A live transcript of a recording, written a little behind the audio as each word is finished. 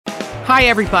Hi,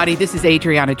 everybody. This is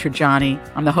Adriana Trajani.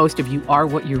 I'm the host of You Are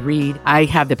What You Read. I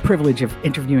have the privilege of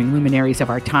interviewing luminaries of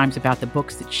our times about the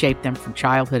books that shaped them from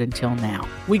childhood until now.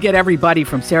 We get everybody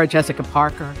from Sarah Jessica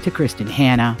Parker to Kristen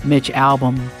Hanna, Mitch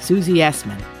Albom, Susie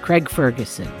Essman, Craig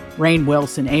Ferguson, Rainn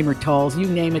Wilson, Amor Tolls, you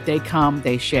name it, they come,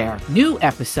 they share. New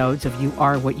episodes of You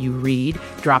Are What You Read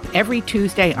drop every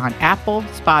Tuesday on Apple,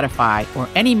 Spotify, or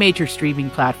any major streaming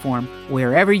platform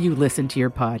wherever you listen to your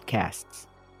podcasts.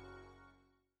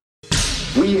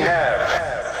 We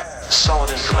have solid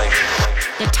information.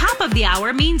 The top of the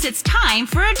hour means it's time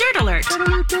for a Dirt Alert.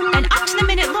 An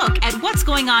up-to-the-minute look at what's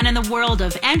going on in the world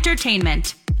of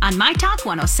entertainment on My Talk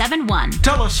 107.1.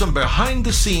 Tell us some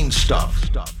behind-the-scenes stuff.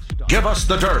 Give us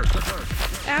the dirt.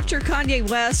 After Kanye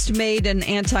West made an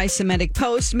anti-Semitic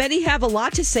post, many have a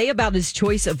lot to say about his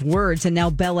choice of words, and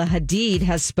now Bella Hadid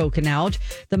has spoken out.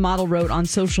 The model wrote on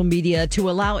social media, to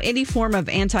allow any form of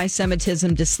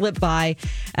anti-Semitism to slip by,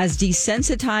 as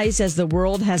desensitized as the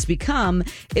world has become,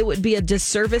 it would be a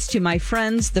disservice to my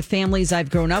friends, the families I've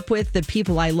grown up with, the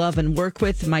people I love and work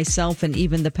with, myself, and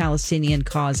even the Palestinian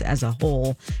cause as a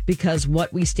whole, because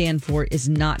what we stand for is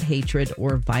not hatred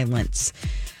or violence.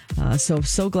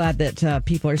 So glad that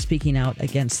people are speaking out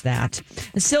against that.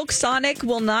 Silk Sonic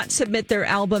will not submit their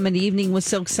album An Evening with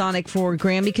Silk Sonic for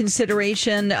Grammy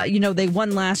consideration. They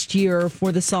won last year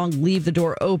for the song Leave the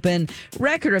Door Open,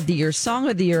 Record of the Year, Song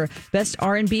of the Year, Best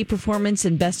R&B Performance,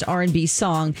 and Best R&B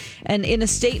Song. And in a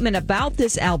statement about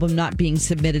this album not being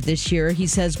submitted this year, he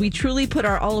says, "We truly put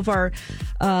all of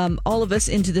us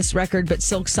into this record, but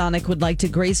Silk Sonic would like to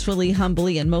gracefully,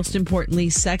 humbly, and most importantly,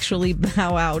 sexually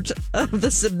bow out of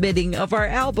the submitting of our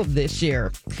album this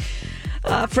year."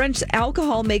 French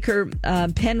alcohol maker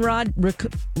Penrod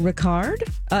Ricard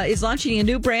is launching a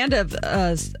new brand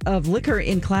of liquor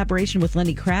in collaboration with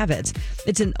Lenny Kravitz.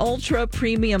 It's an ultra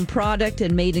premium product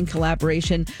and made in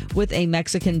collaboration with a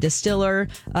Mexican distiller.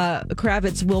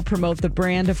 Kravitz will promote the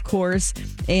brand, of course,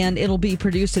 and it'll be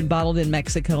produced and bottled in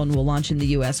Mexico and will launch in the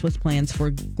U.S. with plans for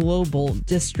global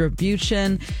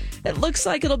distribution. It looks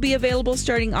like it'll be available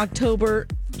starting October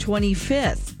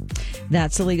 25th.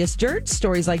 That's the latest dirt.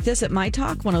 Stories like this at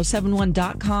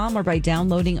mytalk1071.com or by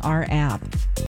downloading our app.